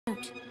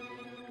quote,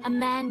 "A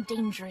man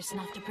dangerous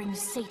enough to bring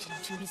Satan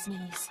to his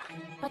knees,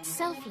 but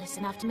selfless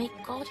enough to make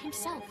God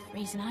himself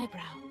raise an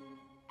eyebrow."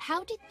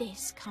 How did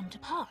this come to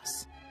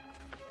pass?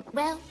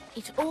 Well,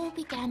 it all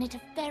began at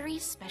a very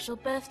special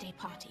birthday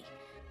party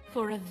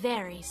for a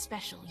very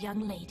special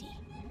young lady.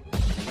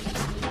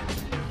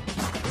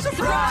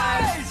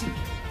 Surprise!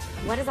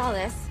 What is all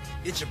this?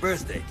 It's your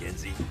birthday,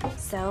 Kenzie.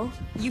 So?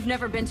 You've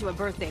never been to a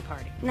birthday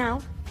party?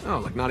 No. Oh,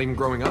 like not even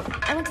growing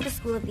up? I went to the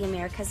School of the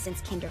Americas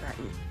since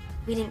kindergarten.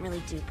 We didn't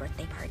really do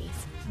birthday parties.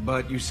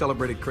 But you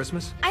celebrated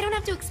Christmas? I don't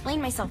have to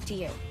explain myself to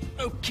you.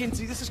 Oh,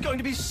 Kinsey, this is going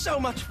to be so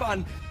much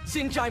fun.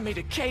 Xinjai made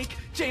a cake,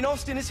 Jane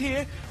Austen is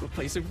here, we'll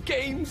play some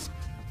games.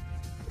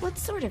 What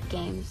sort of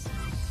games?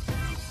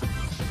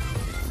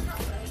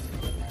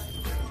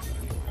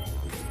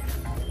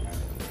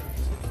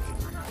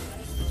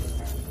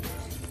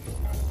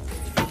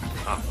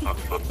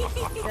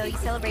 So you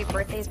celebrate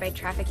birthdays by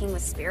trafficking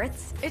with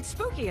spirits? It's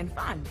spooky and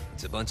fun.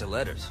 It's a bunch of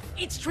letters.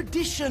 It's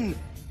tradition.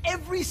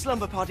 Every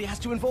slumber party has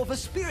to involve a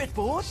spirit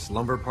board.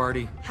 Slumber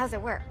party? How's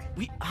it work?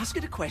 We ask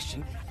it a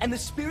question, and the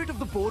spirit of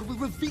the board will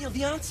reveal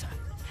the answer.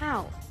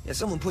 How? Yeah,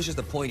 someone pushes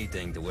the pointy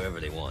thing to wherever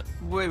they want.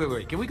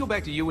 Wait. Can we go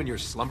back to you and your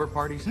slumber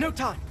parties? No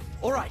time.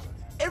 All right.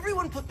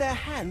 Everyone put their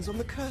hands on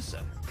the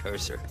cursor.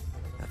 Cursor.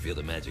 I feel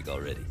the magic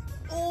already.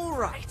 All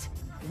right.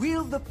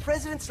 Will the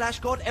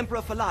President/God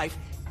Emperor for life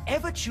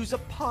ever choose a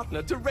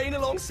partner to reign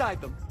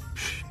alongside them?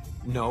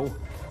 No.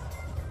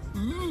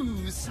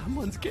 Ooh,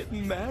 someone's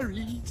getting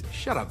married.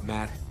 Shut up,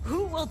 Matt.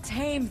 Who will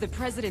tame the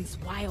president's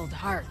wild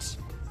heart?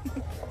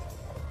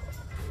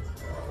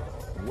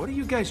 What are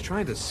you guys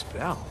trying to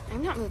spell?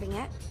 I'm not moving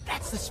it.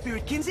 That's the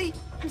spirit, Kinsey.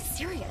 I'm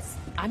serious.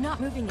 I'm not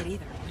moving it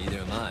either. Neither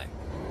am I.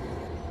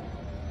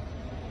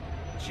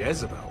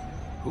 Jezebel?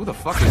 Who the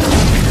fuck is...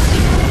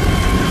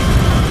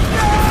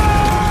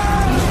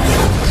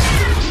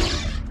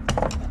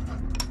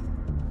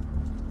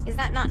 Is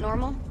that not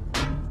normal?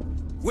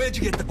 Where'd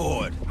you get the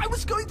board? I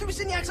was going through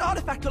Zinniac's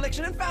artifact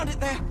collection and found it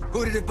there.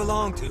 Who did it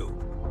belong to?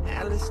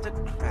 Alistair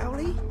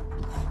Crowley?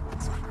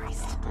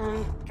 Christ.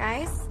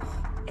 Guys?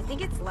 I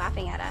think it's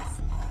laughing at us.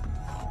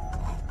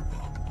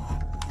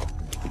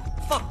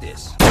 Fuck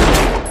this.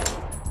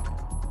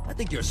 I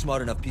think you're a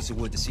smart enough piece of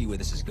wood to see where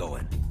this is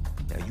going.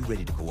 Now, you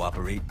ready to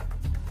cooperate?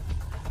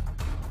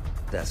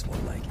 That's more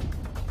like it.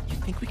 You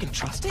think we can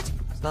trust it?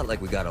 It's not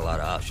like we got a lot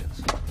of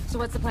options. So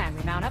what's the plan?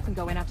 We mount up and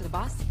go in after the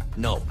boss?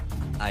 No,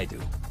 I do.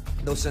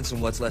 No sense in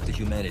what's left of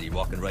humanity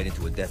walking right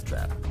into a death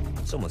trap.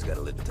 Someone's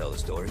gotta live to tell the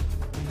story.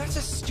 That's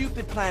a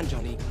stupid plan,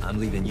 Johnny. I'm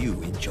leaving you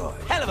in charge.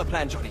 Hell of a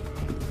plan, Johnny.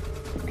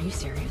 Are you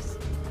serious?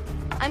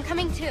 I'm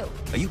coming too.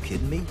 Are you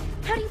kidding me?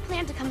 How do you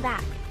plan to come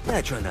back?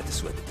 I try not to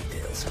sweat the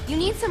details. You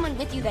need someone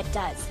with you that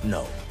does.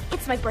 No.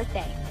 It's my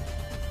birthday.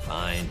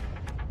 Fine.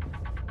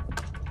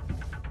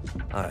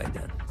 Alright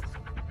then.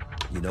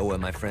 You know where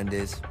my friend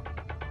is?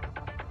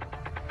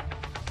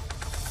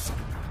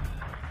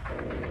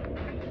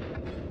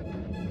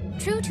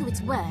 True to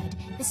its word,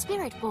 the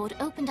spirit board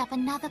opened up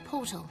another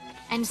portal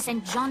and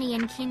sent Johnny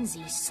and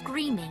Kinsey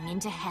screaming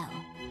into hell.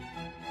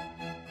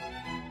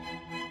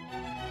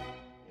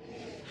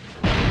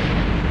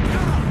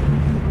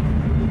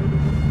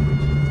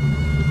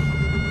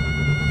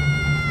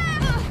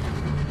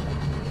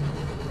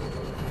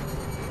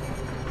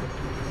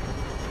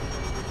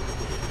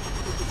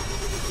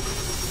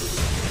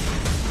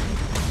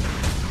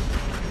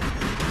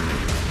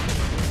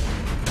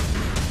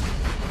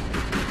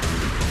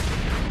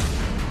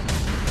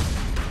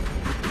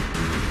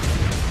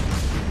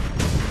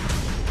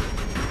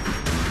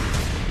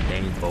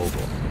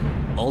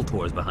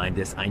 Ultor's behind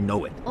this, I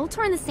know it.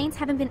 Ultor and the Saints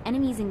haven't been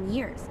enemies in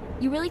years.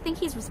 You really think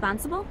he's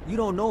responsible? You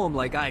don't know him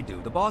like I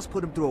do. The boss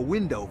put him through a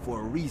window for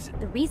a reason.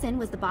 The reason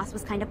was the boss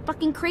was kind of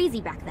fucking crazy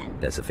back then.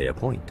 That's a fair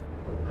point.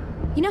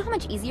 You know how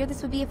much easier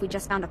this would be if we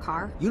just found a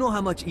car? You know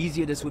how much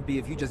easier this would be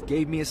if you just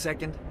gave me a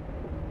second?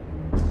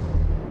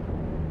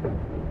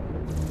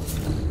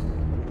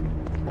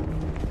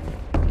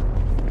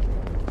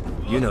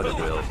 You know the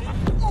drill.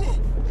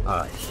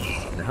 Alright,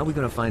 now how are we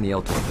gonna find the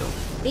Ultor building?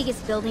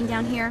 Biggest building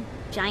down here,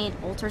 giant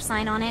Ultor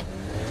sign on it.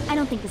 I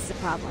don't think this is a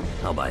problem.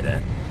 I'll buy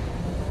that.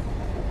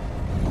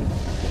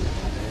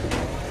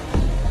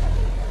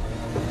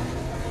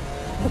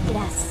 Look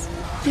at us.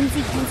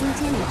 Kinsey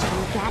Kensington and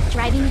Johnny Gat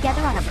driving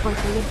together on a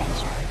birthday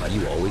adventure. Are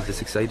you always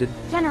this excited?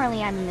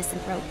 Generally, I'm a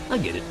misanthrope. I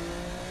get it.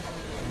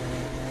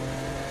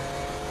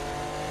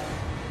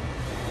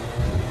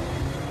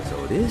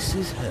 So this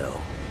is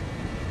hell.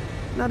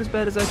 Not as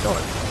bad as I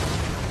thought.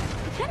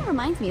 It kind of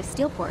reminds me of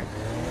Steelport.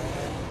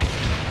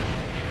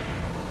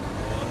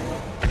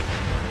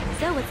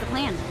 So, what's the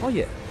plan? Oh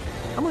yeah.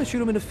 I'm gonna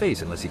shoot him in the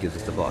face unless he gives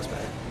us the boss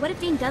back. What if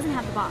Dane doesn't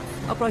have the boss?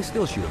 I'll probably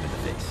still shoot him in the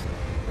face.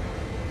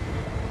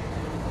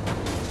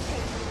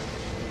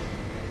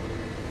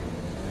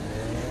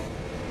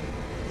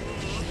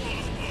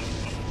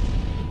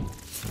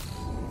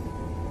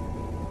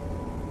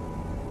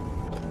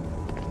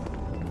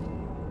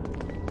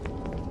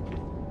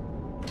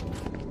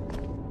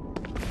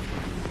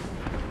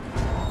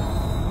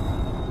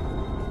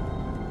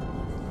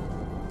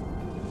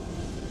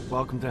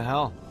 Welcome to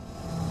hell.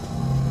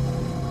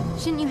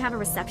 Shouldn't you have a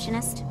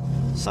receptionist?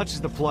 Such is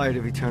the plight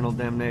of eternal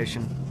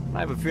damnation. I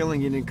have a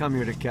feeling you didn't come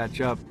here to catch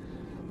up.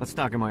 Let's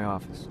talk in my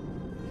office.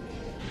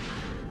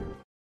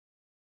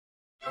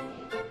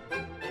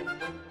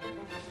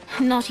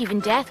 Not even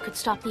death could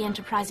stop the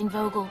enterprising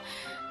Vogel,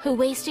 who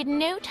wasted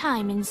no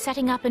time in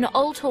setting up an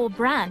Ultor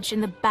branch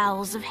in the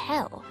bowels of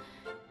hell.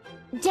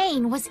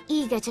 Dane was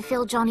eager to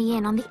fill Johnny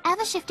in on the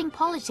ever-shifting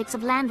politics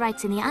of land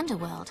rights in the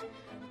underworld.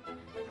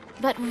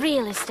 But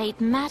real estate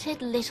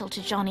mattered little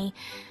to Johnny,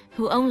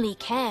 who only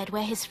cared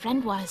where his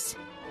friend was.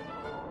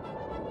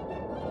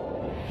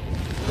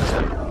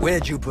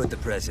 Where'd you put the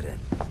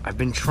president? I've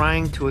been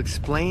trying to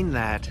explain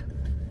that.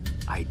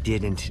 I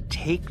didn't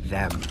take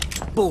them.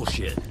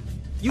 Bullshit.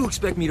 You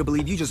expect me to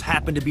believe you just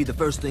happen to be the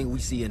first thing we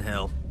see in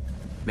hell?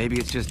 Maybe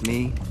it's just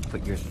me,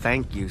 but your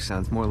thank you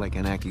sounds more like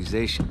an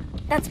accusation.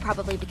 That's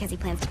probably because he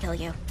plans to kill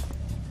you.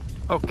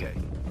 Okay.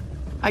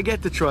 I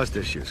get the trust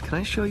issues. Can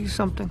I show you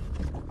something?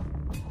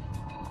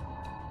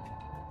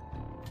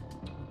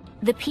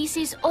 The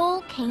pieces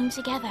all came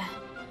together.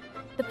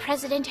 The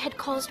president had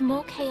caused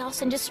more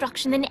chaos and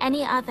destruction than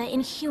any other in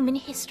human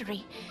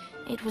history.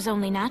 It was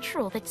only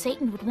natural that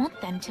Satan would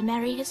want them to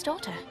marry his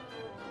daughter.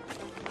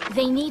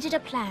 They needed a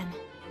plan,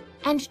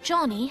 and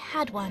Johnny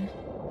had one.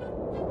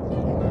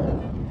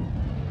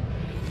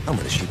 I'm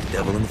gonna shoot the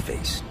devil in the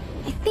face.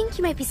 I think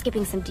you might be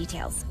skipping some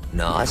details.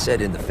 No, I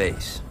said in the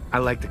face. I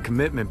like the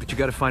commitment, but you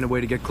gotta find a way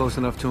to get close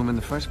enough to him in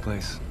the first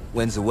place.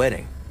 When's the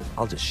wedding?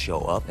 I'll just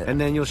show up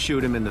and then you'll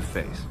shoot him in the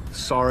face.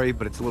 Sorry,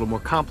 but it's a little more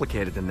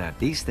complicated than that.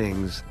 These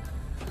things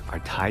are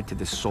tied to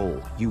the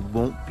soul. You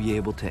won't be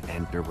able to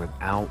enter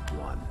without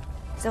one.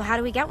 So how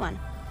do we get one?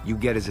 You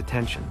get his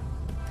attention.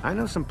 I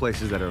know some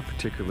places that are of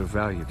particular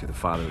value to the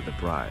father of the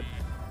bride.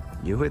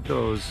 You hit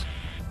those,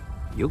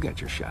 you'll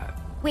get your shot.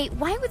 Wait,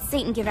 why would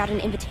Satan give out an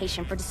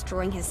invitation for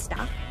destroying his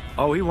stuff?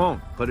 Oh, he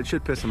won't, but it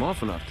should piss him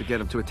off enough to get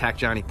him to attack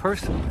Johnny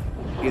personally.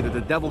 Either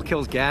the devil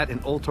kills Gat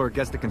and Ultor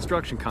gets the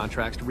construction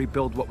contracts to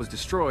rebuild what was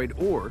destroyed,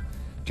 or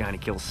Johnny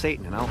kills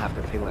Satan and I'll have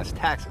to pay less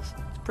taxes.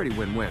 It's pretty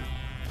win-win.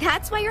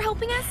 That's why you're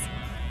helping us?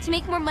 To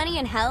make more money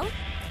in hell?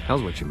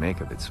 Hell's what you make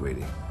of it,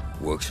 sweetie.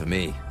 Works for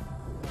me.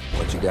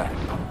 What you got?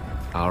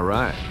 All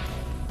right.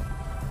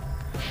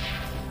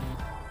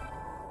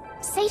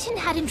 Satan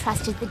had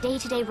entrusted the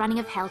day-to-day running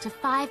of hell to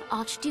 5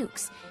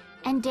 archdukes,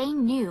 and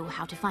Dane knew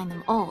how to find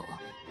them all.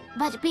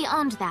 But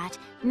beyond that,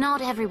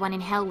 not everyone in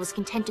hell was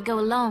content to go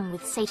along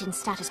with Satan's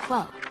status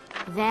quo.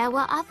 There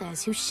were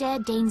others who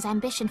shared Dane's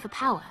ambition for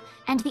power,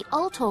 and the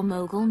Ultor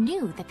mogul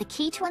knew that the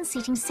key to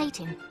unseating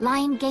Satan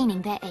lay in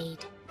gaining their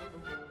aid.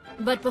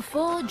 But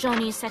before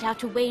Johnny set out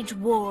to wage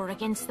war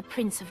against the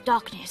Prince of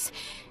Darkness,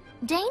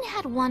 Dane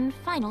had one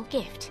final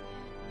gift,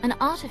 an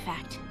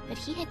artifact that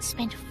he had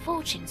spent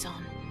fortunes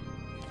on.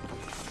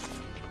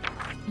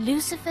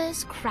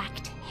 Lucifer's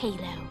cracked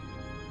halo.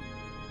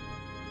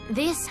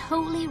 This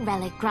holy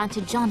relic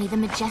granted Johnny the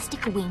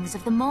majestic wings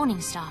of the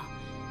Morning Star.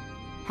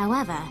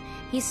 However,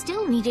 he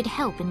still needed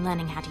help in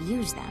learning how to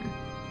use them.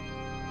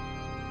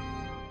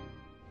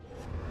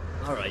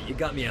 Alright, you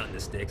got me out in the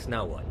sticks,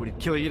 now what? Would it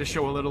kill you to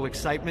show a little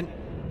excitement?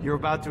 You're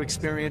about to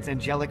experience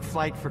angelic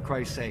flight, for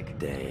Christ's sake.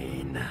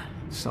 Dane.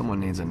 Someone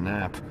needs a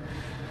nap.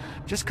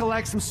 Just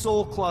collect some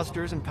soul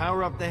clusters and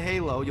power up the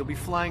halo. You'll be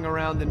flying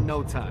around in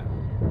no time.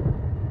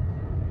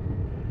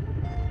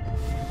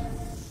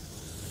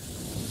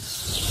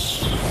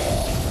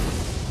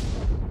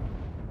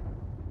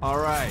 All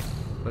right,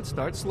 let's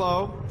start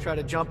slow. Try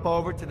to jump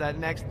over to that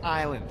next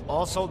island.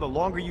 Also, the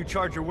longer you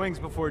charge your wings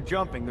before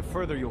jumping, the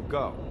further you'll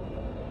go.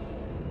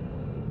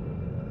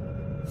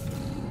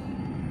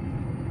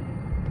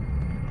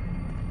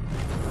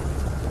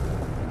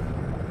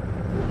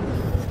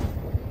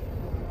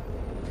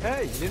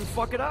 Hey, you didn't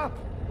fuck it up.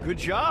 Good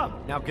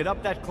job. Now get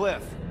up that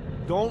cliff.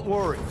 Don't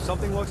worry, if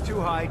something looks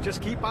too high,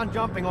 just keep on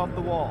jumping off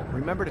the wall.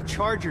 Remember to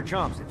charge your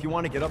jumps if you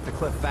want to get up the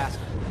cliff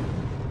faster.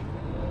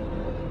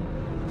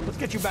 Let's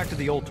get you back to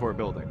the Ultor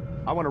building.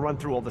 I want to run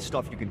through all the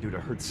stuff you can do to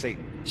hurt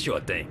Satan. Sure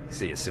thing.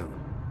 See you soon.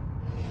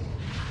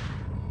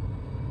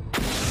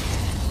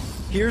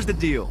 Here's the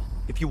deal.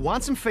 If you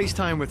want some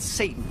FaceTime with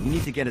Satan, you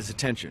need to get his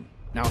attention.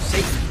 Now,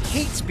 Satan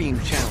hates being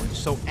challenged,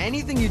 so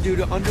anything you do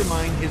to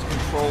undermine his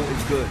control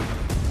is good.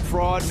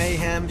 Fraud,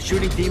 mayhem,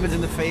 shooting demons in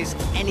the face,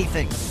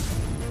 anything.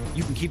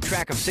 You can keep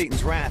track of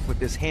Satan's wrath with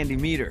this handy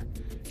meter.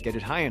 Get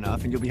it high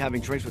enough and you'll be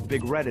having drinks with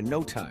Big Red in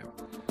no time.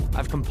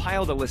 I've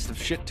compiled a list of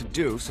shit to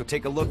do, so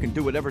take a look and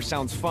do whatever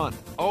sounds fun.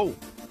 Oh,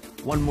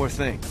 one more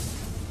thing.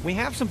 We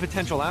have some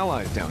potential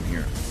allies down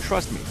here.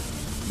 Trust me,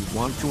 you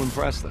want to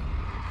impress them.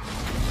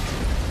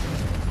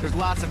 There's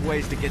lots of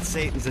ways to get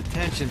Satan's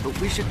attention, but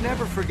we should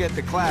never forget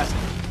the classic.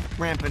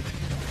 Rampant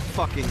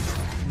fucking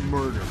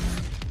murder.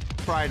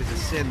 Pride is a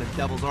sin the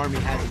Devil's Army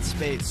has in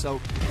spades, so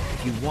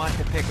if you want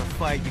to pick a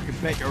fight, you can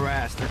bet your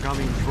ass they're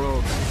coming in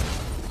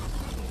droves.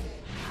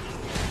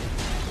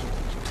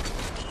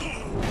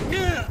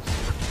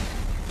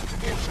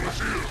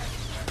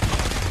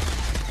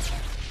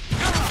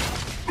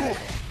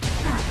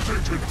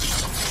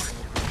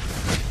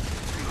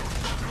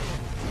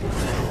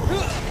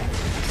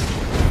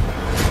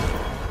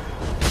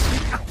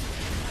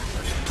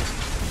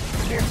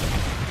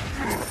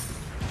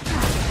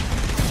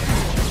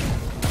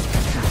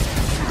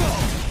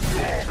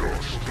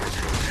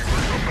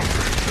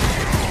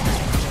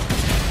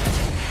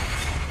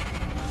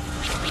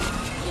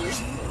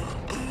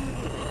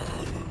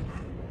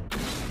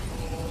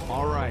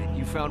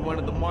 found one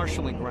of the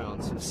marshalling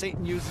grounds.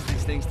 Satan uses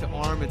these things to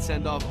arm and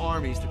send off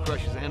armies to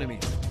crush his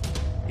enemies.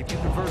 If you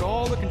convert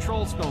all the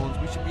control stones,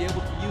 we should be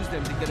able to use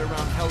them to get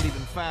around hell even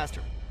faster.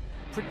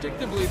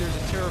 Predictably, there's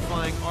a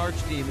terrifying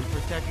archdemon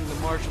protecting the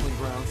marshalling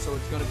grounds, so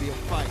it's gonna be a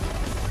fight.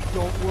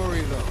 Don't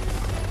worry, though.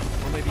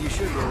 Or maybe you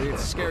should worry,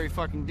 it's a scary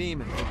fucking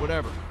demon, but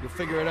whatever. You'll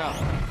figure it out.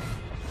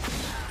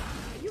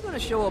 You gonna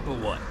show up or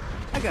what?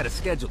 I got a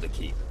schedule to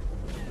keep.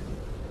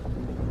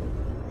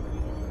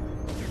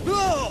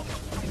 Oh!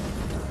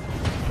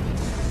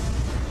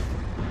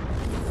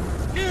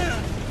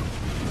 Yeah!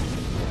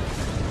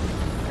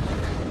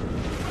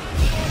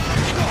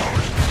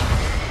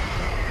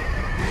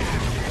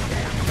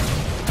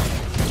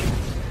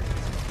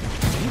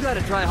 You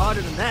gotta try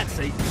harder than that,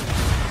 Satan.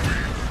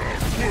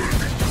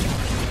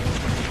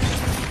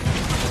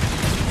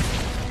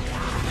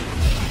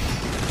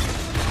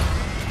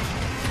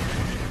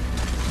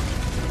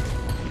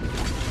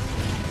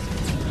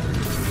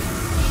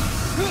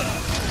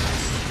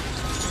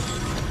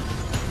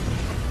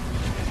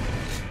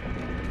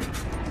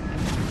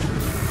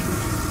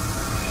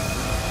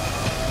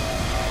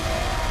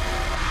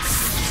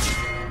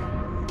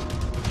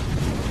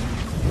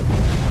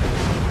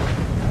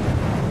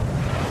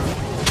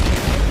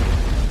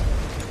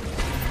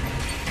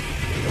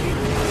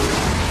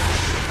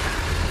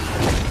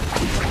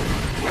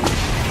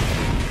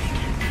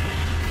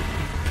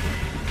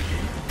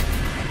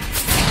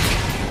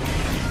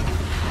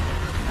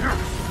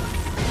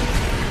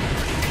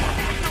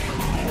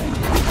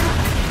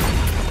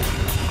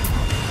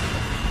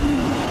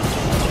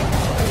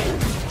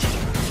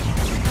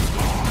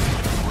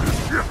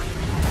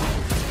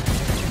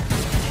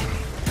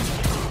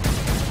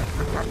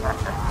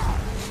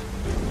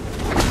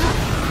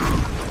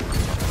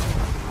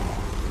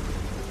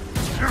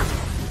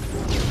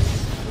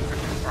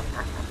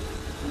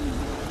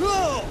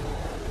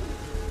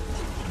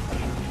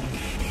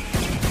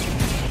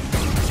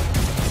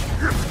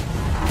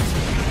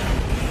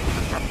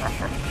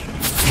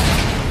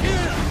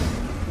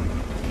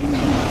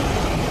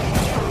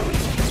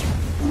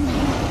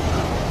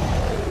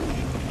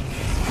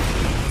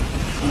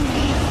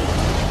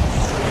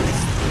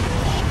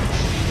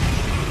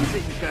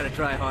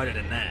 Try harder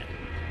than that.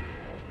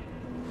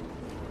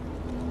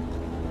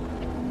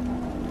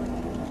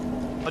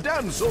 A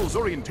Damsel's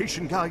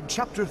Orientation Guide,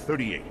 Chapter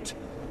 38.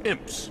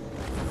 Imps.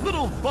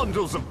 Little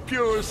bundles of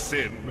pure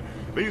sin.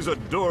 These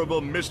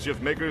adorable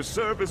mischief makers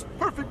serve as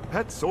perfect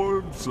pets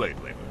or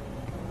slave labor.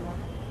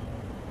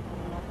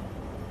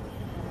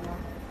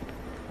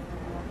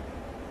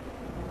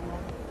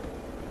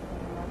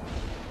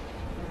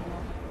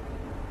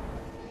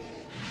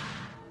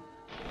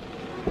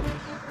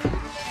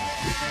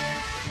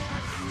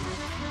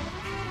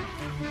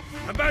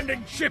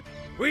 Abandoned ship!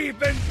 We've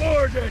been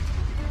boarded!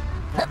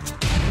 Get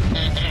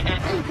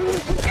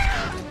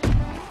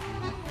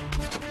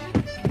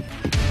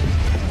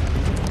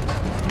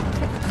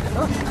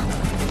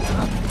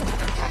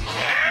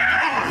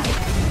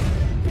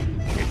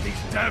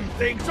these damn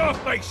things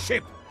off my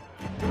ship!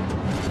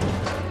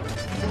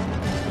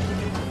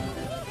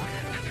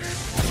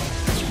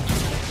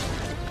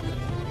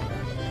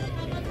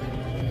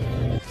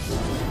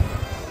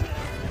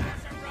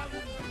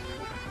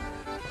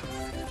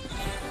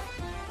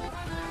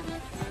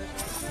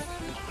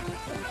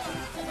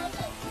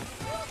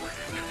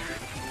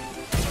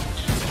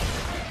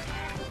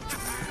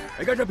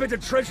 I got a bit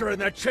of treasure in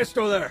that chest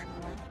over there.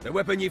 The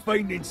weapon you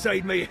find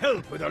inside may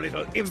help with our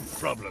little imp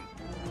problem.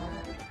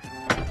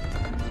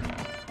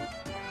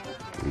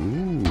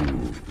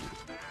 Ooh.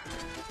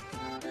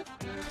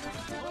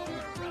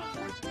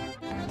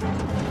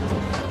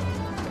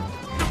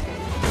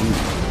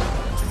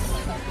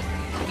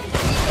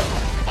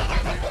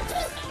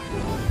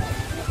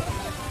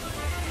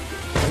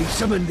 I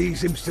summoned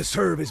these imps to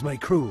serve as my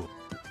crew.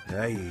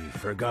 I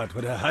forgot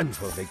what a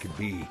handful they could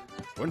be.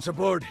 Once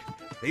aboard,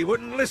 they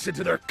wouldn't listen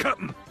to their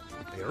captain.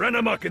 They ran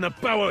amok in the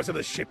bowels of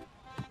the ship.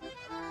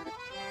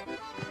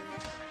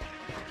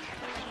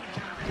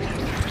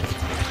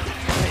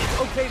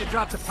 It's okay to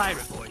drop the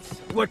pirate voice.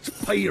 What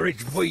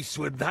pirate voice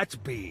would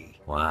that be?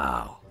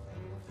 Wow.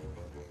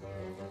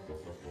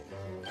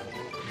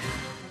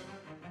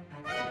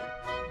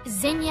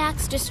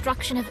 Zinyak's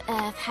destruction of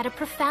Earth had a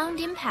profound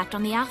impact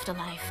on the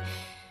afterlife.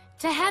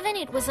 To heaven,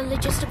 it was a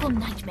logistical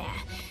nightmare.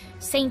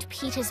 St.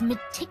 Peter's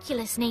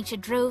meticulous nature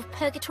drove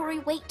purgatory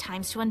wait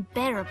times to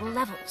unbearable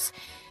levels.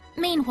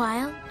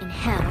 Meanwhile, in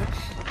hell,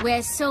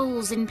 where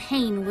souls in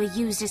pain were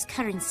used as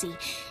currency,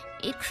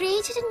 it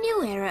created a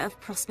new era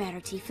of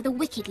prosperity for the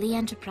wickedly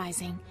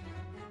enterprising.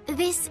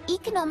 This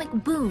economic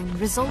boom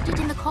resulted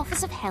in the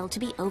coffers of hell to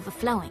be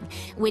overflowing,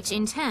 which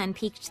in turn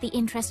piqued the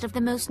interest of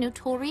the most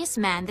notorious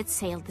man that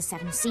sailed the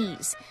seven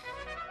seas.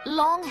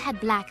 Long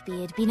had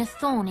Blackbeard been a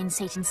thorn in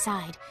Satan's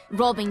side,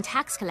 robbing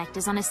tax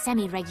collectors on a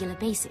semi-regular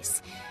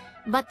basis.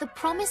 But the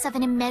promise of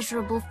an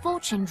immeasurable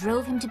fortune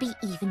drove him to be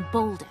even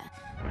bolder.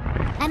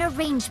 An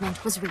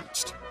arrangement was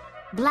reached.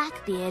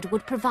 Blackbeard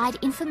would provide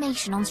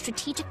information on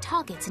strategic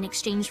targets in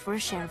exchange for a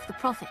share of the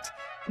profit.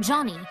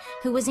 Johnny,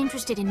 who was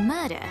interested in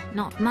murder,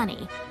 not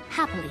money,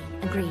 happily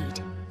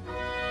agreed.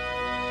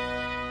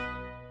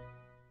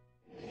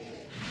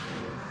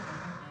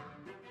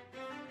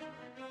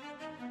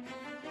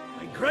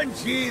 I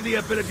grant ye the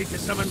ability to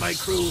summon my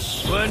crew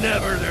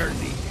whenever they're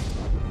needed.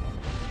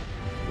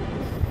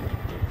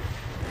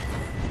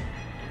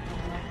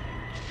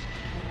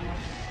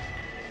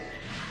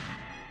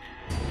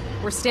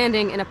 We're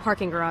standing in a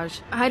parking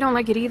garage. I don't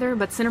like it either,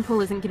 but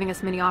Centerpool isn't giving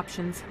us many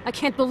options. I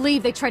can't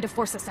believe they tried to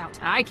force us out.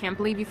 I can't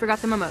believe you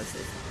forgot the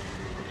mimosas.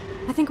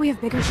 I think we have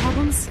bigger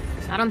problems.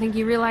 I don't think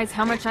you realize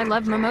how much I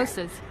love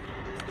mimosas.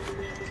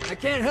 I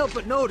can't help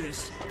but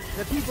notice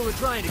that people are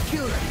trying to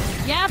kill you.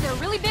 Yeah, they're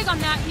really big on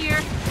that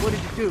here. What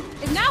did you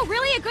do? Is now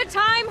really a good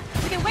time?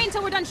 We can wait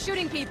until we're done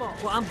shooting people.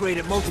 Well, I'm great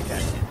at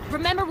multitasking.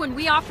 Remember when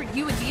we offered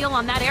you a deal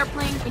on that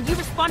airplane and you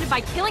responded by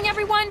killing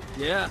everyone?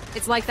 Yeah.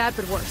 It's like that,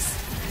 but worse.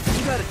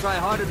 You gotta try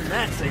harder than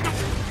that, Satan.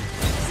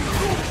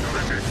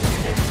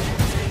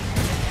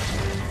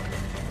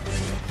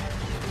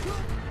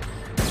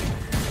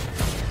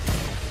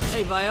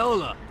 Hey,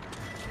 Viola.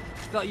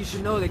 Thought you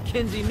should know that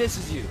Kinzie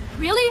misses you.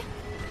 Really?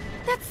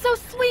 That's so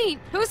sweet.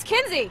 Who's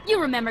Kinzie? You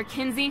remember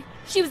Kinzie.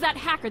 She was that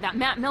hacker that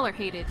Matt Miller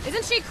hated.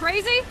 Isn't she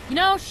crazy? You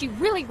know, she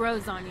really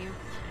grows on you.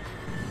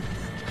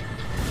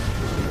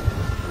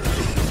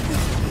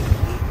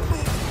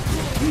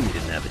 You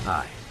didn't have it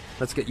high.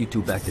 Let's get you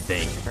two back to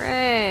Dane.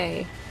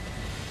 Hooray.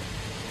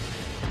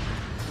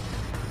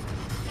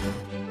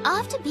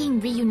 After being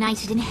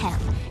reunited in Hell,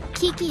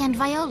 Kiki and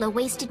Viola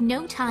wasted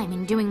no time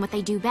in doing what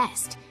they do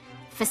best: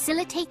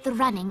 facilitate the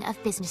running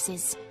of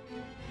businesses.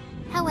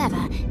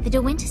 However, the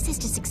De Winter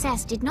sisters'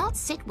 success did not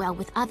sit well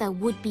with other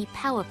would-be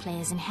power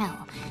players in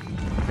Hell.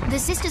 The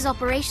sisters'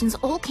 operations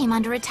all came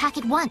under attack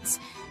at once,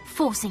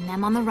 forcing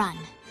them on the run.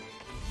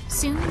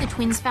 Soon, the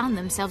twins found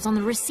themselves on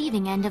the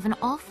receiving end of an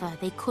offer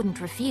they couldn't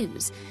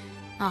refuse.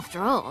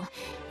 After all,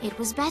 it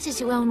was better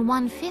to own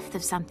 1/5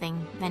 of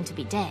something than to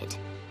be dead.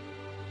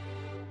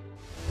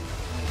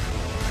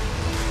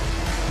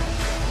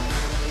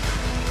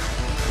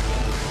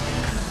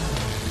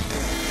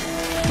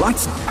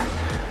 Lights up.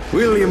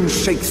 William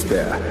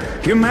Shakespeare,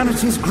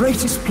 humanity's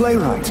greatest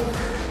playwright,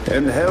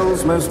 and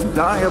Hell's most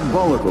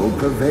diabolical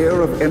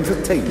purveyor of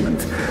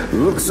entertainment,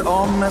 looks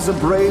on as a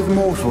brave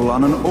mortal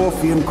on an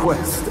Orphean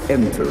quest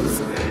enters.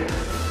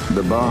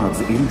 The bard's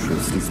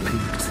interest is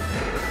piqued,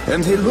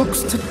 and he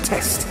looks to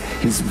test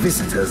his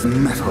visitor's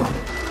mettle.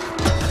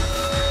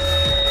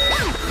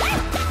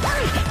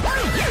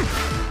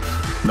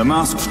 The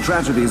masked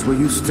tragedies were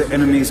used to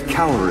enemies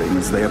cowering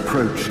as they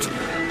approached,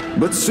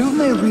 but soon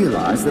they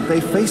realized that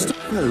they faced a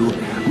foe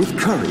with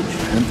courage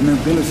and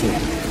nobility,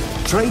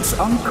 traits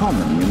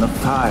uncommon in the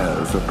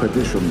fires of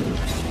perdition.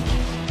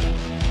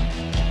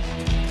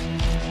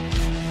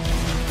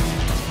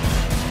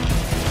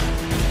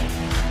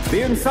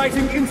 The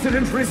inciting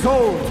incident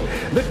resolved.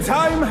 The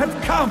time had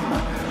come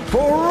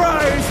for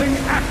rising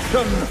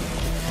action.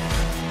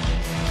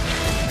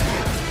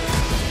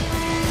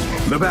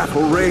 The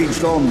battle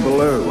raged on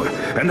below,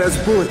 and as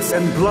bullets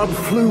and blood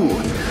flew,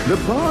 the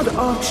bard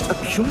arched a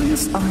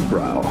curious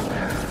eyebrow.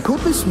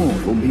 Could this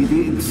mortal be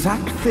the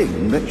exact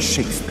thing that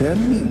Shakespeare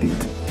needed?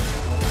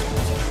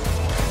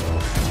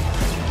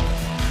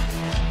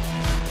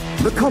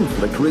 The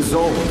conflict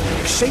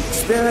resolved.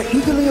 Shakespeare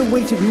eagerly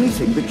awaited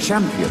meeting the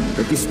champion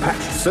that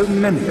dispatched so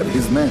many of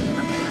his men.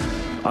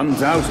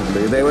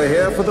 Undoubtedly, they were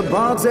here for the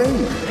bard's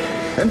aid,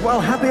 and while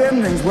happy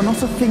endings were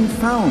not a thing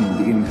found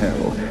in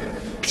Hell,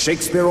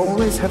 Shakespeare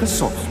always had a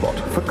soft spot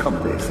for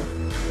comedies.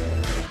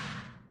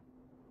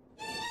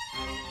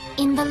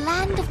 In the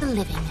land of the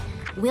living,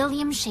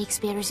 William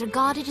Shakespeare is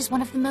regarded as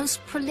one of the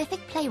most prolific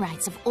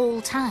playwrights of all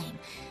time.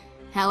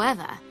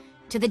 However,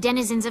 to the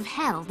denizens of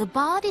Hell, the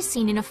bard is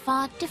seen in a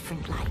far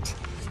different light.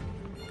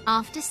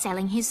 After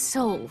selling his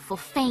soul for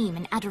fame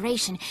and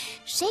adoration,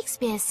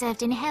 Shakespeare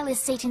served in Hell as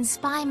Satan's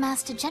spy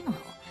master general.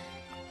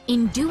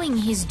 In doing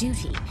his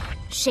duty,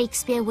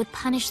 Shakespeare would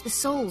punish the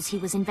souls he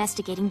was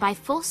investigating by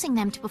forcing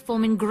them to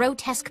perform in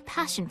grotesque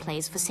passion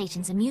plays for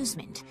Satan's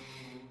amusement.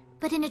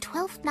 But in a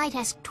Twelfth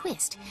Night-esque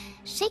twist,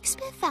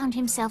 Shakespeare found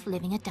himself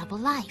living a double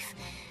life.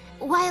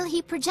 While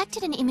he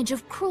projected an image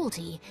of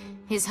cruelty,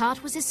 his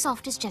heart was as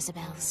soft as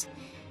Jezebel's.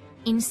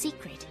 In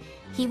secret,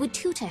 he would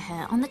tutor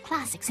her on the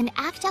classics and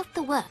act out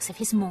the works of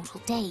his mortal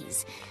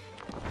days.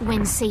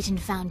 When Satan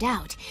found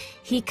out,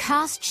 he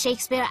cast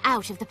Shakespeare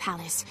out of the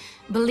palace,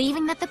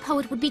 believing that the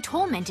poet would be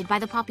tormented by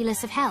the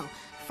populace of Hell,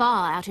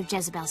 far out of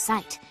Jezebel's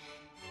sight.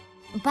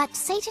 But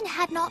Satan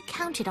had not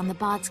counted on the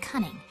bard's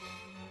cunning.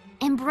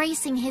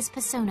 Embracing his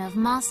persona of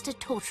master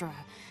torturer,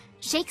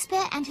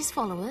 Shakespeare and his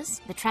followers,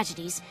 the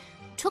tragedies,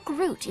 took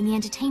root in the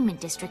entertainment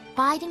district,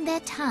 biding their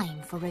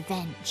time for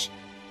revenge.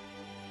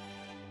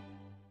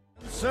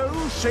 So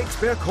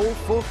Shakespeare called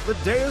forth the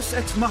Deus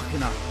Ex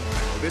Machina,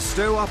 to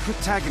bestow our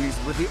protagonist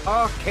with the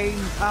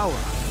arcane power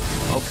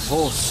of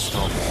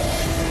Force-Stomp.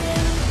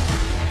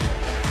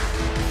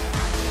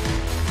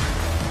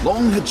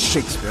 Long had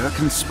Shakespeare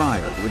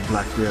conspired with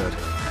Blackbeard.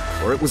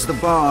 For it was the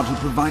bard who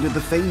provided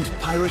the famed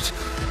pirate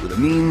with a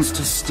means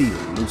to steal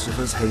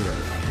Lucifer's halo.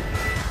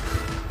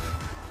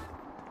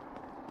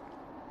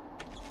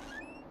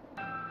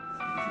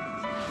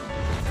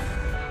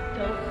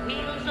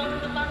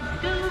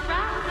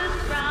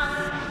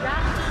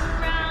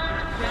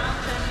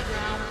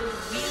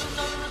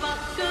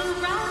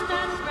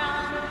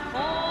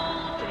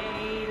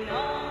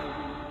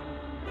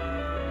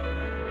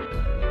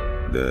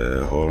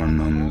 The horn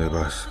on the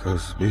bus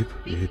goes beep,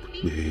 beep,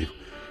 beep,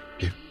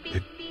 beep,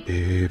 beep,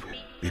 beep,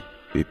 beep,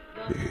 beep,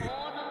 beep.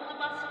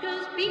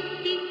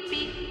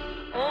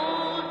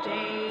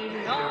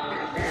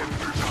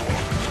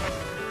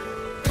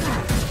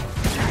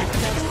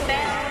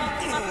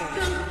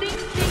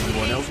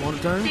 Anyone else want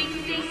a turn?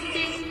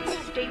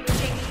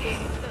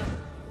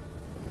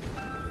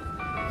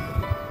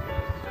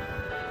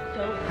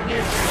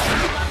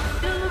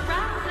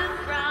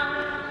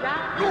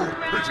 No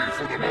pity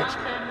for the monster.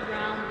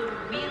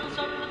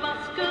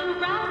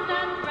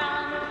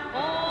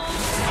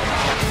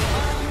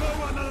 No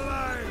one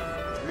alive!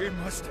 We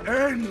must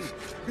end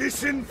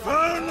this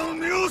infernal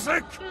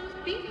music!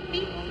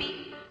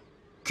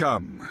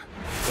 Come,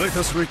 let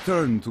us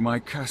return to my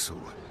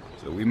castle,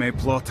 so we may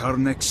plot our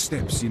next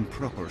steps in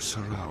proper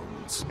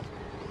surrounds.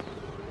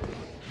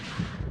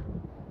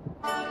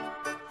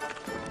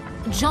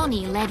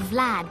 Johnny led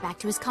Vlad back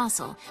to his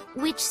castle,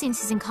 which since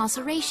his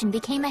incarceration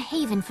became a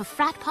haven for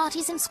frat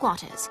parties and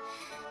squatters.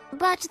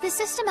 But the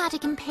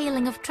systematic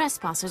impaling of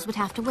trespassers would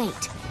have to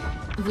wait.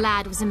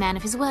 Vlad was a man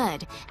of his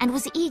word, and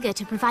was eager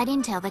to provide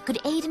intel that could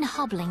aid in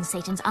hobbling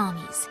Satan's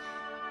armies.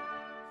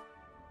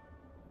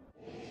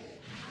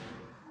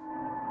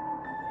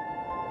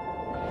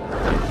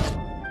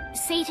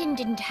 Satan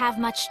didn't have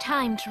much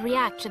time to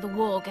react to the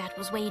war Gat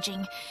was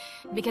waging,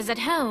 because at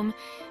home,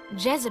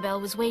 Jezebel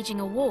was waging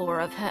a war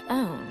of her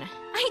own.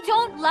 I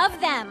don't love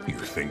them! You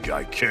think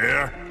I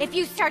care? If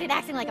you started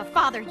acting like a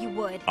father, you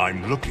would.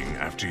 I'm looking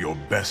after your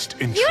best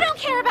interest. You don't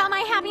care about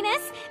my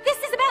happiness! This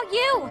is about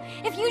you!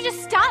 If you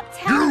just stop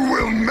telling— You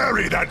will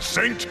marry that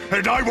saint,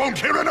 and I won't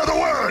hear another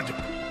word!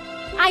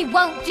 I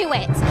won't do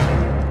it!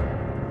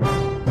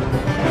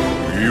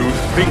 You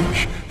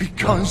think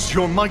because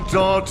you're my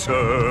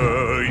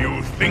daughter,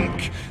 you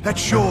think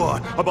that you're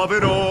above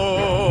it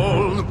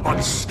all.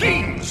 But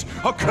schemes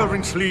are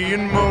currently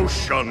in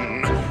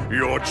motion.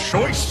 Your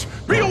choice,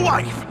 be a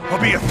wife or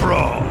be a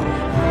thrall.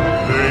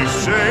 They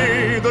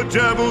say the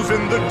devil's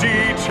in the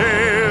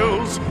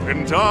details,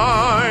 and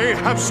I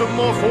have some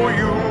more for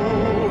you.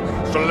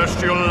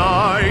 Celestial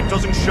light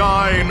doesn't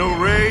shine a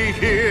ray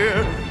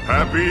here.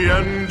 Happy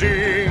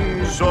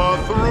endings are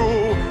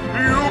through.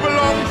 You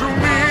belong to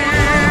me.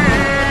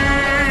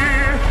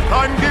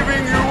 I'm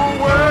giving you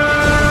away.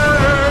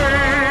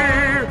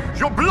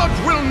 Your blood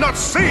will not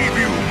save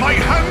you. My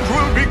hand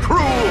will be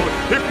cruel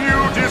if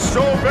you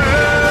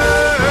disobey.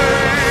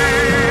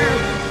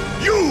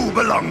 You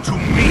belong to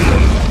me.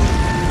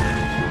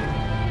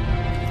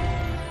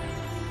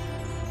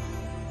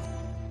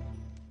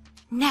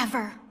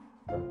 Never.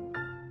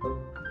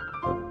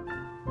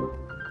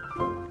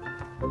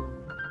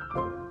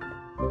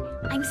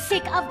 I'm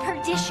sick of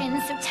perdition,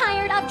 so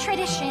tired of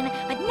tradition,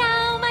 but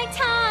now my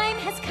time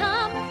has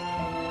come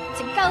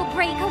to go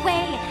break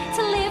away,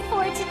 to live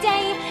for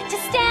today, to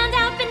stand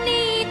out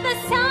beneath the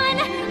sun.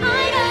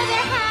 I know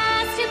there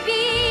has to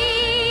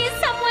be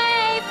some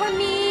way for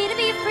me to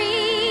be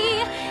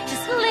free,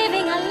 just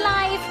living a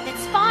life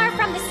that's far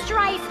from the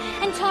strife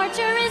and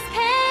torturous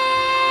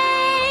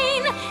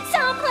pain,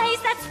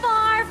 someplace that's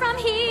far from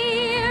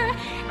here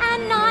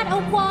and not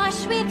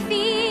awash with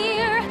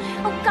fear.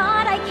 Oh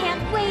God, I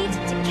can't wait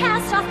to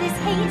cast off this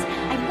hate.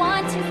 I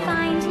want to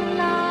find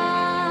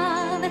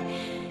love.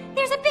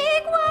 There's a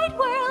big wide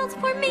world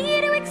for me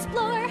to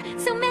explore.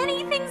 So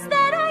many things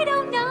that I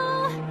don't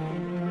know.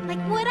 Like,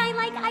 would I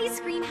like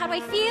ice cream? How do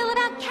I feel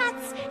about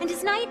cats? And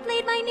is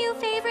Nightblade my new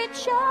favorite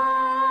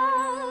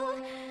show?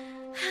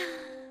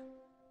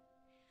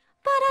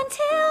 But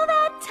until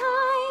that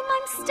time,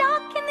 I'm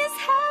stuck in this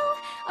hell,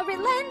 a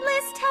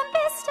relentless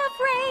tempest of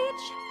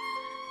rage,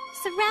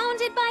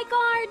 surrounded by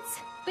guards,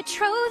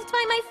 betrothed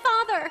by my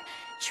father,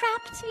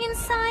 trapped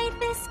inside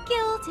this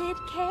gilded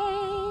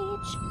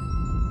cage.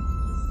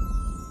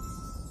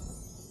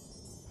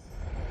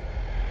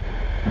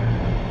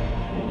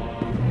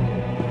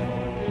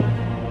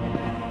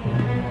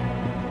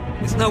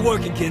 It's not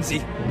working,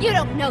 Kinsey. You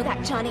don't know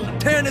that, Johnny.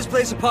 Tearing this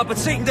place apart, but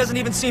Satan doesn't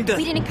even seem to...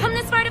 We didn't come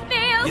this far to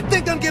fail. You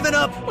think I'm giving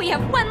up? We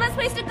have one less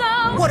place to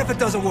go. What if it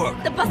doesn't work?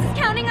 The bus is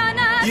counting on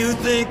us. You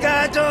think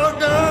I don't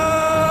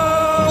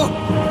know?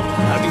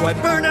 How do I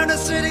burn down a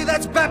city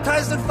that's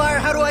baptized in fire?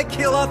 How do I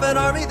kill off an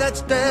army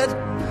that's dead?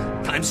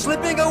 Time's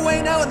slipping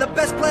away now, and the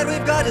best plan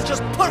we've got is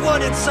just put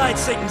one inside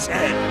Satan's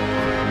head.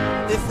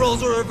 If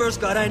roles were reversed,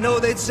 God, I know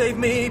they'd save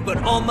me,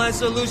 but all my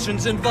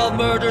solutions involve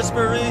murder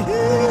sprees.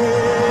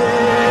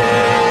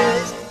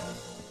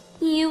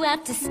 You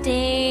have to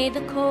stay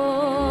the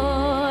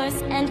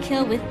course and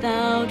kill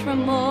without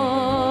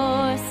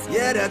remorse.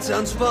 Yeah, that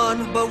sounds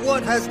fun, but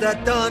what has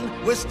that done?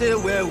 We're still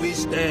where we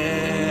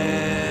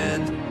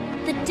stand.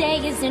 The day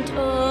day isn't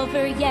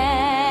over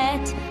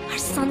yet. Our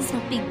sun's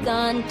not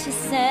begun to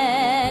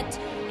set.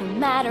 No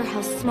matter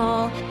how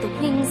small, the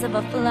wings of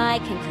a fly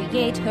can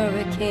create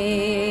hurricanes.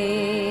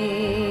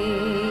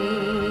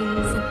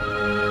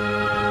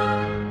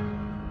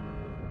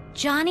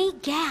 Johnny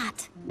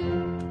Gat.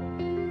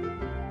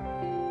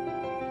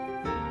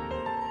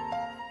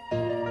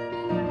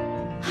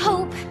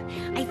 Hope.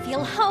 I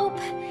feel hope.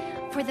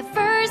 For the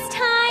first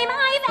time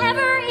I've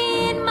ever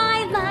in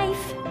my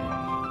life.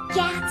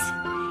 Gat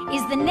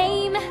is the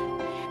name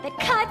that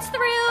cuts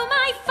through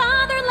my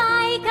father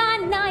like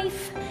a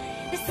knife.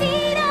 The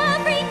seed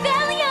of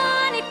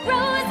rebellion, it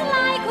grows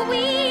like a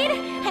weed.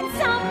 And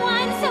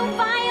someone so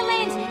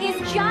violent is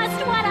just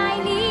what I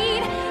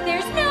need.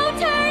 There's no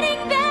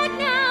turning back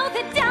now,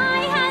 the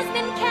die has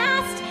been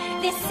cast.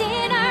 This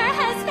sinner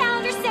has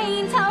found her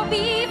saint, I'll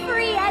be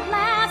free at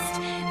last.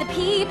 The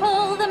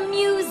people, the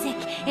music,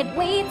 it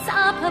waits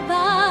up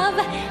above.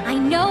 I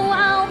know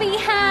I'll be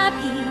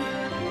happy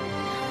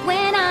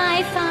when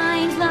I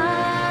find love.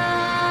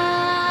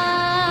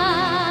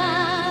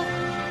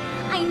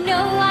 I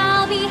know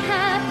I'll be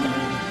happy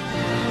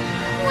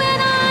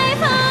when I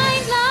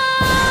find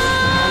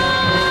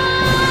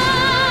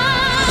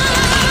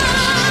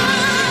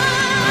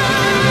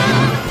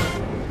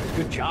love.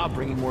 Good job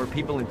bringing more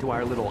people into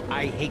our little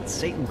I Hate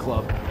Satan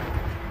club.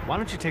 Why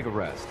don't you take a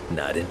rest?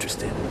 Not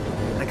interested.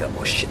 I got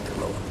more shit to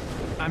roll.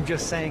 I'm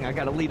just saying I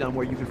got a lead on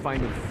where you can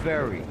find a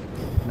very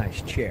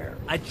nice chair.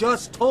 I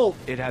just told...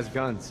 It has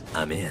guns.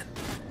 I'm in.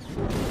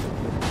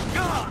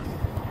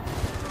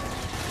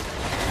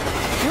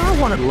 I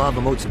wanted lava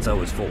mode since I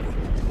was 4.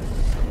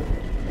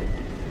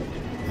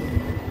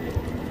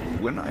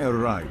 When I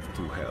arrived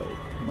to Hell,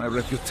 my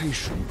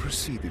reputation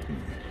preceded me,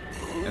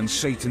 and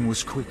Satan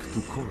was quick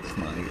to court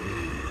my aid.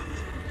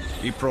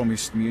 He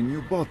promised me a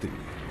new body,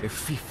 a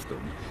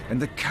fiefdom,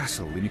 and a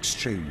castle in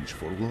exchange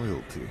for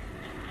loyalty.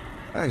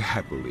 I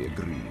happily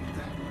agreed.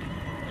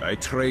 I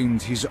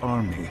trained his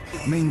army,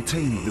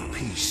 maintained the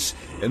peace,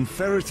 and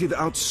ferreted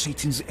out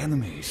Satan's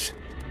enemies.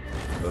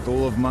 But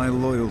all of my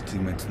loyalty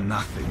meant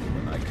nothing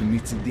when I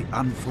committed the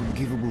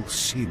unforgivable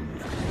sin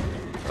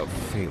of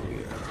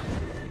failure.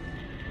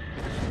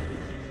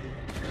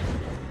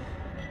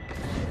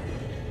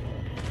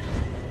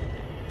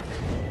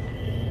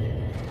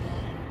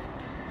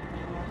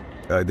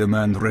 I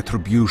demand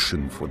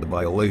retribution for the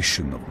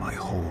violation of my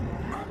home.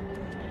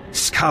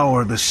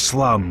 Scour the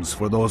slums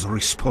for those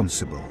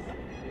responsible.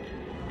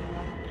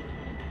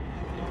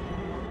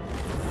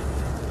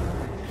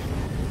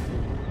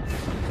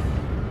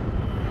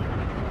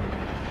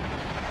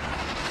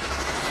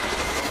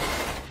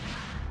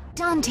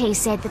 Dante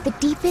said that the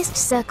deepest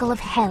circle of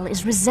hell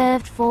is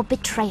reserved for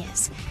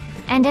betrayers,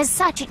 and as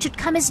such it should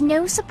come as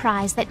no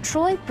surprise that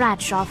Troy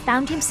Bradshaw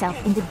found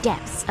himself in the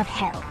depths of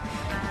hell.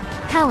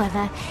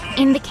 However,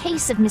 in the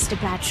case of Mr.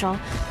 Bradshaw,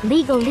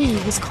 Legal Lee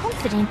was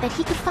confident that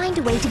he could find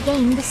a way to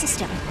game the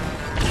system.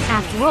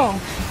 After all,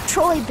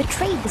 Troy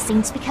betrayed the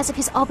Saints because of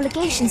his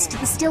obligations to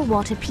the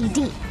Stillwater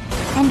PD,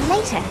 and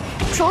later,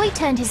 Troy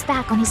turned his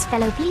back on his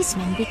fellow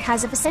policemen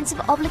because of a sense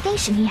of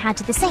obligation he had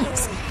to the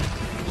Saints.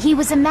 He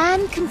was a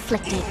man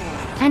conflicted,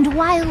 and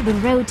while the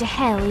road to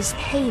hell is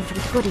paved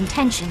with good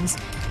intentions,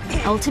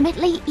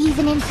 ultimately,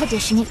 even in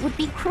perdition, it would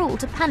be cruel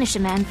to punish a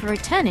man for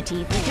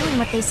eternity for doing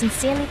what they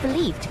sincerely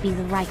believe to be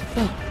the right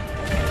thing.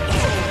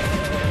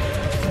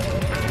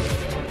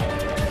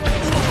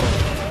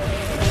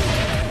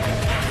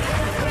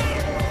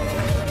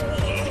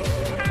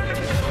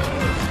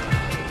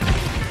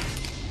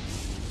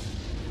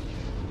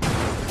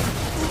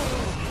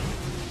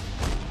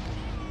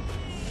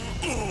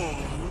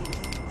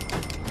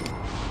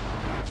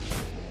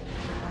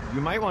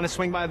 You might want to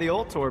swing by the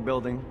Ultor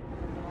building.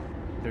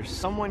 There's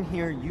someone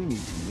here you need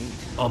to meet.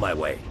 On my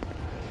way.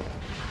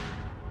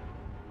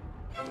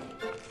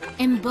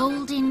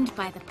 Emboldened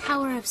by the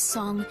power of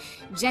song,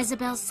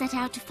 Jezebel set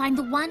out to find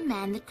the one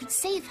man that could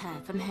save her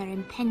from her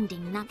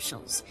impending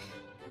nuptials.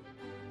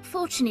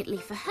 Fortunately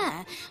for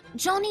her,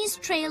 Johnny's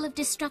trail of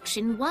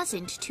destruction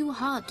wasn't too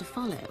hard to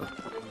follow.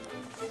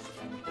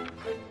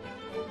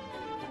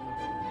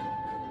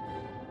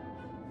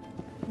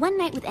 One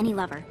night with any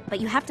lover, but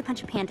you have to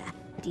punch a panda.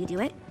 Do you do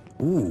it?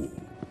 Ooh,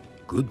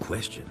 good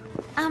question.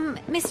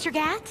 Mr.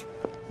 Gat?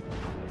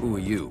 Who are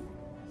you?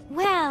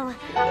 Well,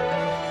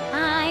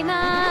 I'm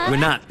We're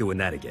not doing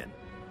that again.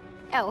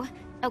 Oh,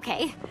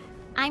 okay.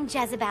 I'm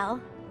Jezebel.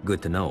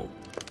 Good to know.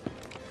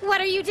 What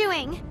are you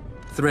doing?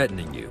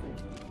 Threatening you.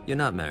 You're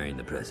not marrying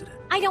the president.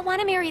 I don't want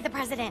to marry the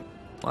president.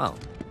 Wow,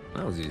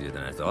 that was easier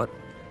than I thought.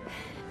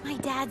 My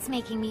dad's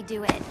making me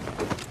do it.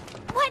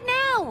 What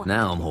now?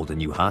 Now I'm holding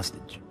you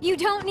hostage. You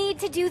don't need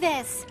to do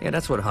this. Yeah,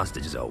 that's what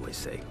hostages always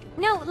say.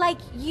 No, like,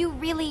 you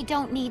really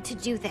don't need to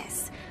do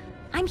this.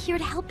 I'm here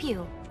to help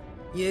you.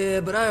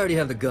 Yeah, but I already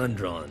have the gun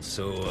drawn,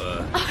 so,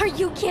 Are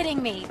you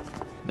kidding me?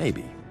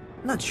 maybe.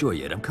 Not sure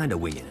yet, I'm kinda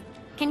winging it.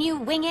 Can you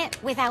wing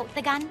it without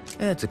the gun?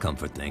 It's a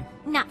comfort thing.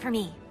 Not for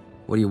me.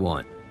 What do you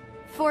want?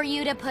 For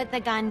you to put the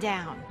gun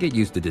down. Get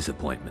used to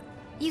disappointment.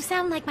 You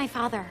sound like my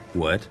father.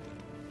 What?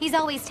 He's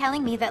always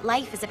telling me that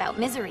life is about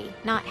misery,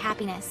 not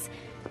happiness.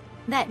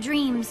 That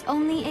dreams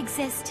only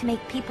exist to make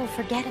people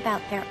forget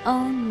about their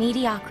own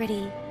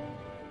mediocrity.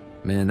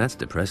 Man, that's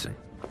depressing.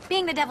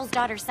 Being the devil's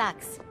daughter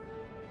sucks.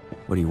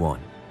 What do you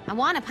want? I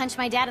want to punch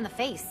my dad in the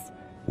face.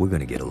 We're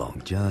gonna get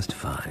along just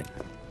fine.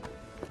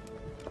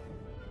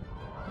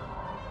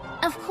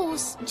 Of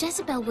course,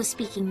 Jezebel was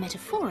speaking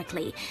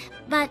metaphorically,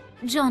 but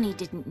Johnny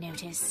didn't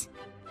notice.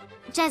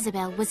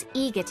 Jezebel was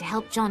eager to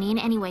help Johnny in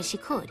any way she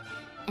could,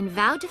 and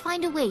vowed to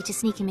find a way to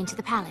sneak him into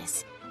the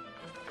palace.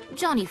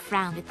 Johnny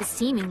frowned at the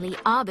seemingly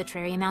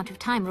arbitrary amount of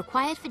time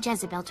required for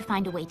Jezebel to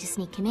find a way to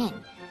sneak him in.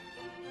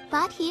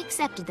 But he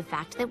accepted the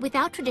fact that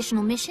without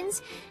traditional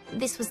missions,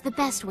 this was the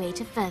best way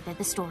to further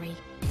the story.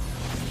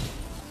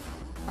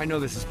 I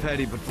know this is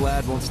petty, but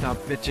Vlad won't stop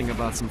bitching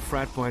about some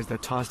frat boys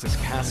that tossed his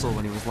castle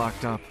when he was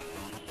locked up.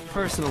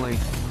 Personally,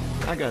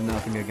 I got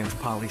nothing against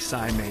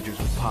poli-sci majors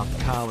with popped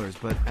collars,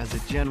 but as a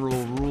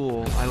general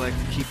rule, I like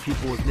to keep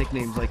people with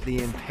nicknames like the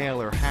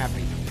Impaler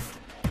happy.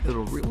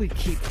 It'll really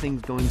keep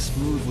things going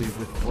smoothly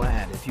with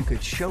Vlad if you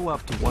could show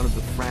up to one of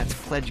the frat's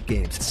pledge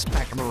games and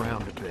smack him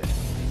around a bit.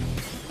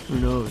 Who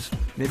knows?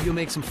 Maybe you'll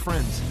make some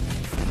friends.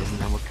 Isn't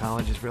that what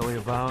college is really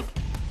about?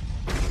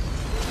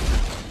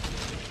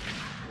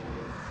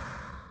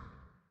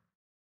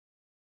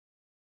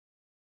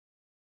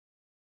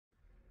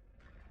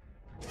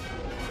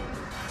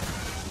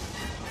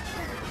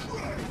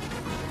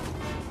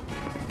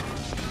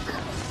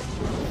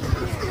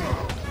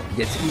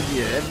 Gets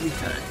easier every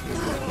time.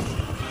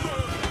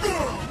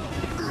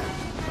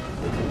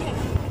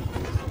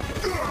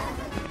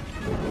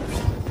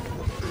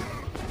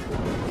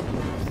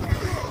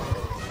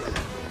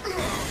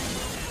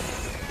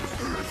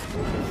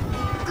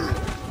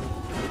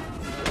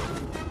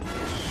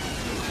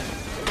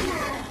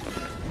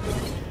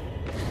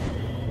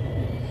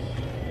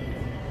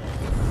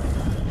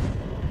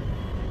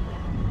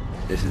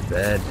 This is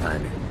bad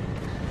timing.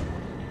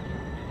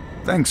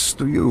 Thanks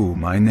to you,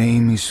 my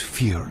name is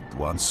feared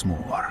once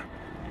more.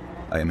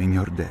 I am in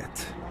your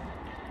debt.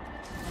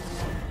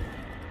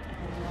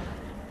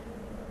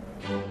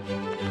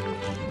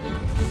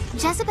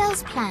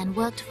 Jezebel's plan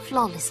worked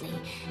flawlessly,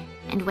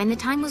 and when the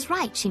time was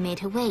right, she made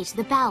her way to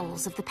the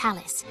bowels of the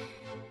palace.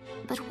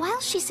 But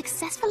while she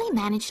successfully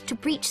managed to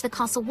breach the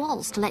castle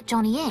walls to let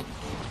Johnny in,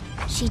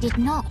 she did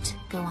not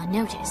go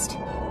unnoticed.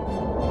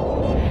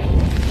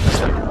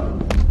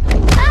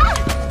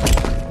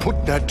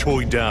 Put that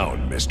toy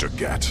down, Mr.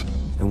 Gat.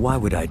 And why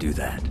would I do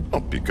that? Oh,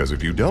 because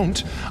if you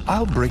don't,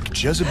 I'll break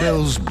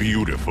Jezebel's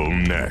beautiful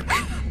neck.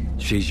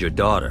 She's your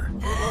daughter.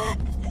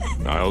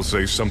 I'll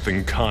say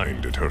something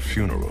kind at her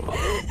funeral.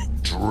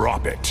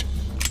 Drop it.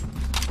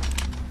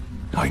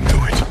 I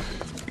knew it.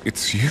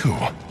 It's you.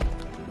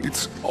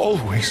 It's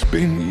always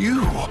been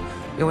you.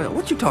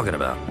 What you talking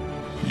about?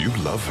 You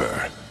love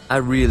her. I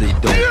really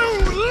don't.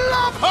 You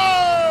love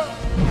her!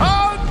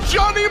 Ah,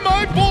 Johnny,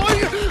 my boy!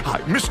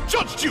 I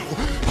misjudged you.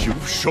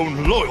 You've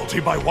shown loyalty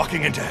by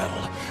walking into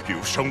hell.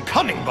 You've shown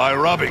cunning by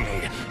robbing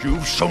me.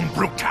 You've shown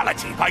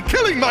brutality by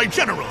killing my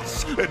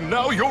generals. And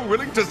now you're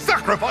willing to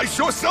sacrifice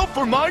yourself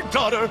for my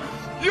daughter.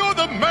 You're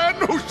the man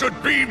who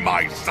should be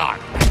my son.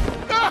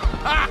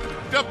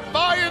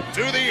 Defiant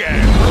to the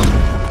end.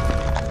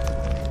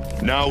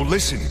 Now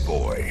listen,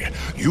 boy.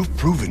 You've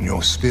proven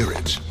your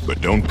spirit,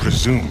 but don't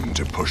presume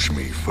to push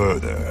me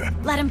further.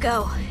 Let him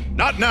go.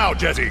 Not now,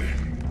 Jesse.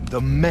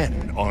 The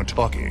men are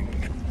talking.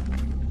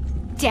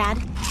 Dad,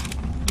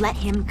 let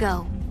him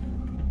go.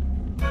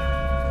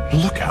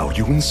 Look how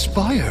you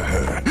inspire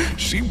her.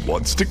 She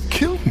wants to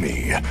kill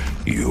me.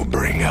 You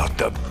bring out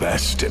the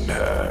best in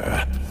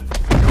her.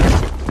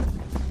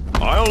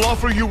 I'll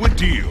offer you a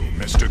deal,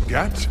 Mr.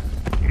 Gat.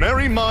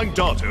 Marry my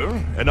daughter,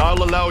 and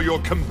I'll allow your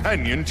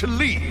companion to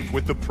leave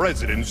with the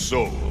President's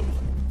soul.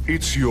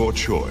 It's your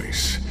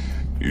choice.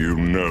 You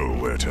know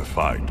where to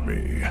find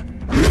me.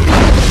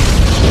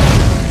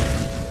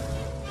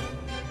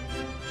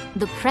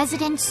 The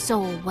President's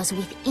soul was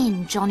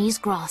within Johnny's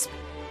grasp.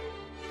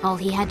 All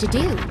he had to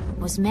do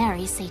was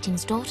marry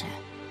Satan's daughter.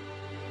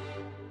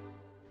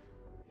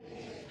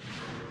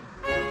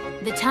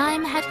 The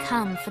time had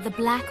come for the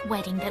black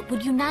wedding that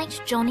would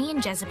unite Johnny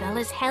and Jezebel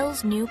as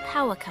Hell's new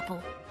power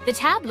couple. The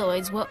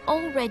tabloids were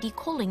already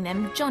calling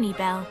them Johnny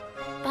Bell,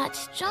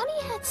 but Johnny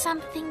had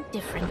something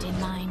different in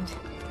mind.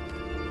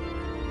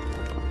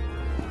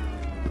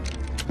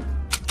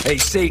 Hey,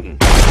 Satan!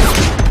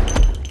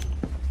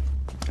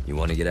 You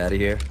want to get out of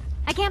here?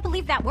 I can't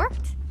believe that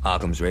worked.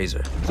 Occam's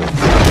razor.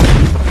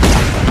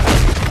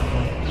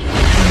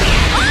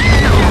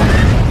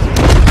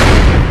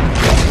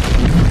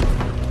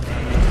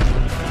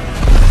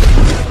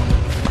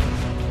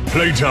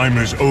 Playtime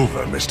is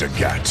over, Mr.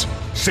 Gat.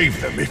 Save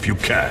them if you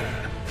can.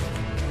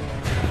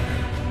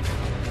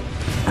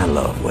 I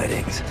love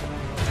weddings.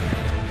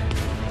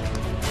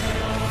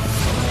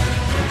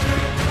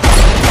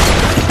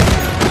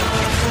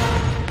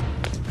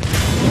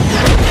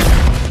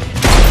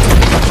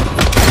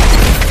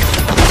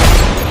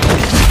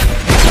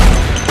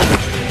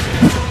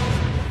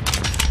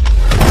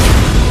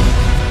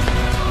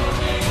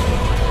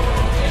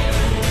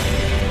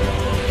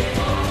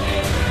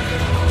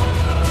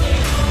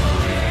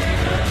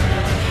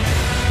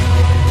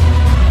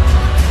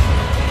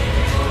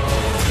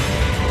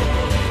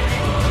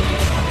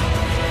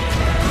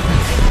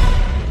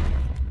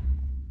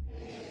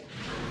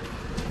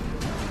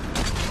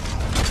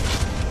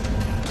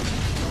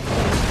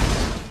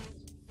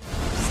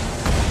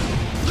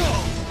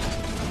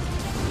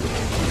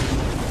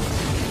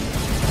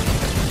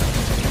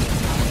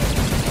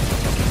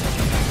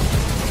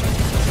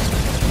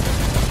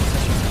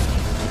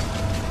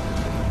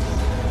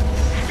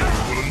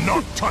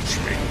 touch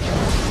me!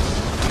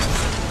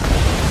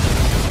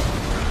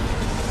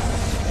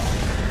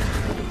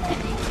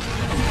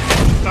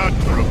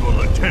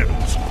 Admirable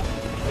attempt!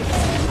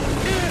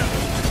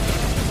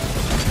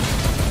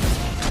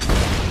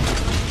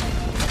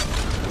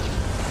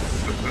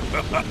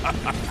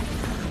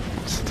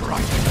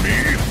 Strike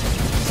me,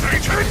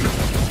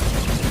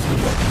 Satan!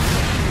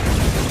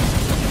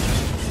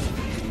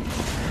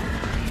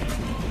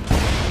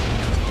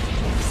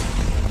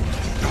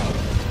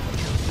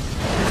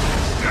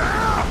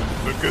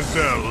 The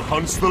gazelle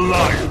hunts the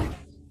lion.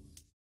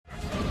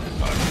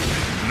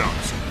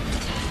 Not.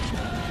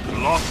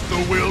 Lost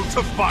the will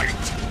to fight.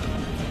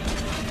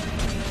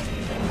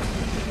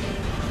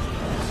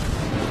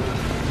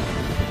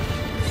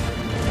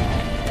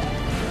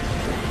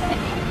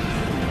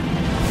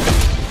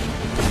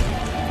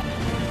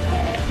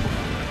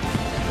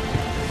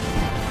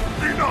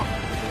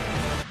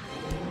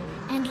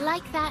 And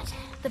like that,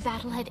 the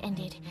battle had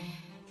ended.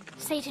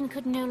 Satan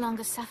could no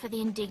longer suffer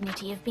the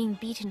indignity of being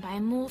beaten by a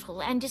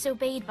mortal and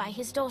disobeyed by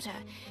his daughter,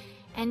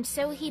 and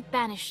so he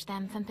banished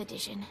them from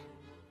perdition.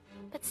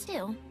 But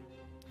still,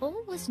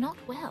 all was not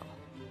well.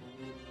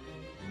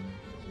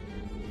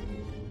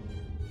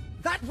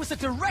 That was a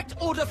direct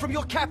order from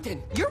your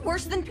captain! You're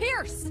worse than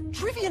Pierce!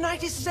 Trivia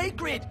night is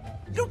sacred!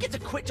 You don't get to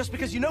quit just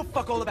because you know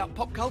fuck all about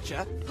pop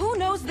culture. Who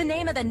knows the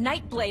name of the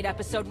Nightblade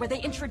episode where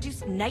they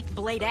introduced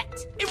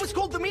Nightbladette? It was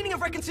called The Meaning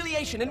of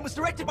Reconciliation, and it was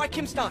directed by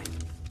Kim Stein.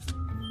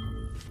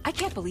 I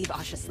can't believe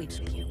Asha sleeps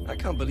with you. I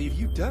can't believe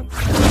you don't.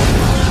 Boss,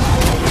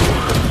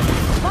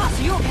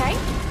 are you okay?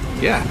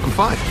 Yeah, I'm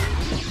fine.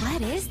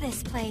 What is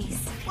this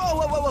place?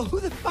 Whoa, who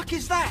the fuck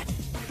is that?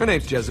 Her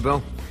name's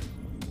Jezebel.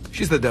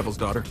 She's the devil's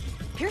daughter.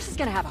 Pierce is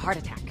gonna have a heart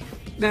attack.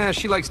 Nah,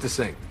 she likes to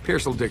sing.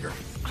 Pierce will dig her.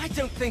 I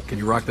don't think... Can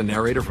you rock the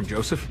narrator from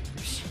Joseph?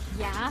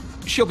 Yeah?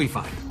 She'll be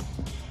fine.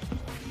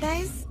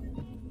 Guys,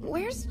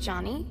 where's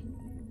Johnny?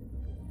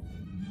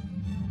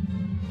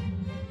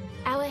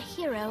 Our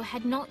hero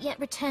had not yet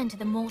returned to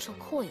the mortal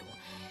coil,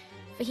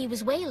 for he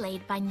was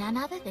waylaid by none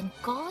other than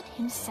God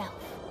himself.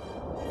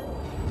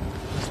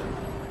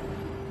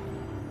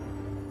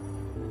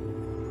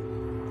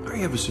 I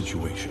have a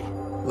situation.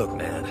 Look,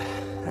 man,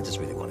 I just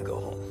really want to go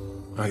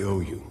home. I owe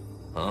you.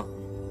 Huh?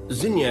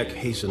 Zinyak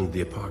hastened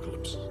the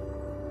apocalypse.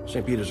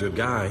 St. Peter's a good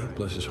guy,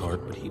 bless his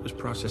heart, but he was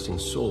processing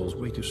souls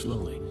way too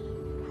slowly.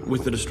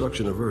 With the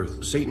destruction of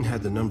Earth, Satan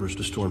had the numbers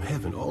to storm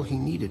heaven. All he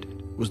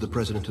needed was the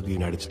President of the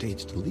United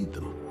States to lead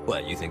them.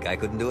 What, you think I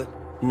couldn't do it?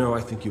 No,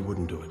 I think you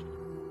wouldn't do it.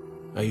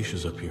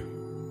 Aisha's up here.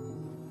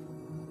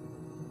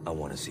 I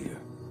want to see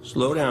her.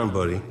 Slow down,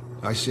 buddy.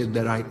 I said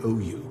that I owe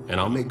you, and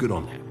I'll make good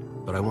on that.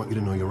 But I want you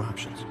to know your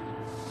options.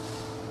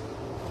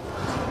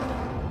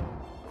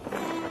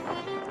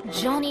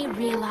 Johnny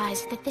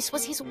realized that this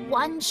was his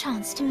one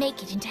chance to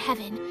make it into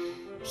heaven.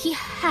 He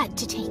had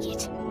to take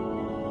it.